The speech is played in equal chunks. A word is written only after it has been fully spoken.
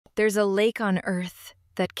There's a lake on Earth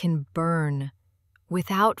that can burn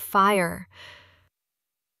without fire.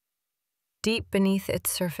 Deep beneath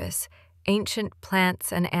its surface, ancient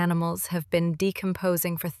plants and animals have been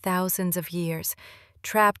decomposing for thousands of years,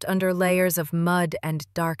 trapped under layers of mud and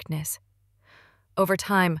darkness. Over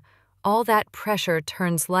time, all that pressure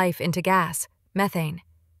turns life into gas, methane.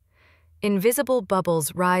 Invisible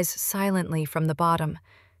bubbles rise silently from the bottom,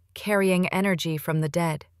 carrying energy from the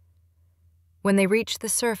dead. When they reach the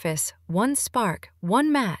surface, one spark,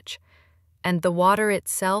 one match, and the water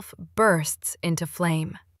itself bursts into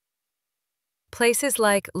flame. Places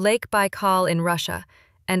like Lake Baikal in Russia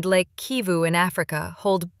and Lake Kivu in Africa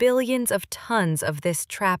hold billions of tons of this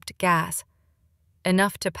trapped gas,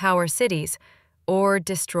 enough to power cities or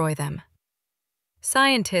destroy them.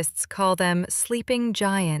 Scientists call them sleeping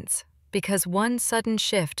giants because one sudden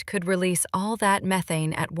shift could release all that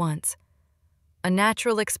methane at once, a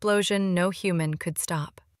natural explosion no human could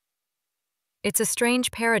stop. It's a strange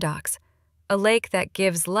paradox, a lake that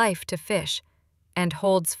gives life to fish and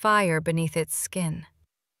holds fire beneath its skin.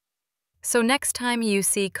 So next time you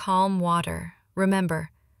see calm water, remember,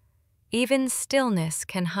 even stillness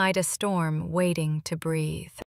can hide a storm waiting to breathe.